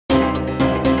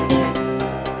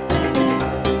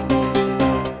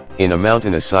in a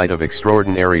mountainous site of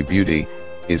extraordinary beauty,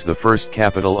 is the first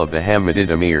capital of the Hammadid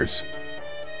Emirs.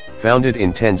 Founded in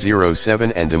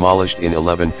 1007 and demolished in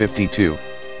 1152,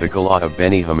 the Qal'a of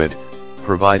Beni Hammad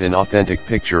provide an authentic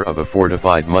picture of a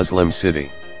fortified Muslim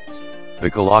city.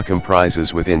 The Qal'a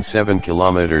comprises within 7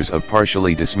 kilometers of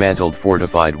partially dismantled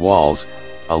fortified walls,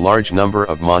 a large number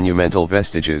of monumental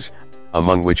vestiges,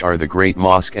 among which are the Great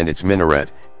Mosque and its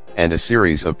minaret, and a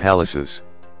series of palaces.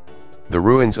 The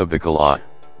ruins of the Qal'a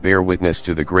bear witness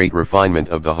to the great refinement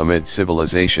of the Hammad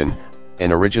civilization,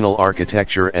 an original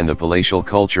architecture and the palatial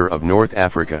culture of North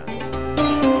Africa.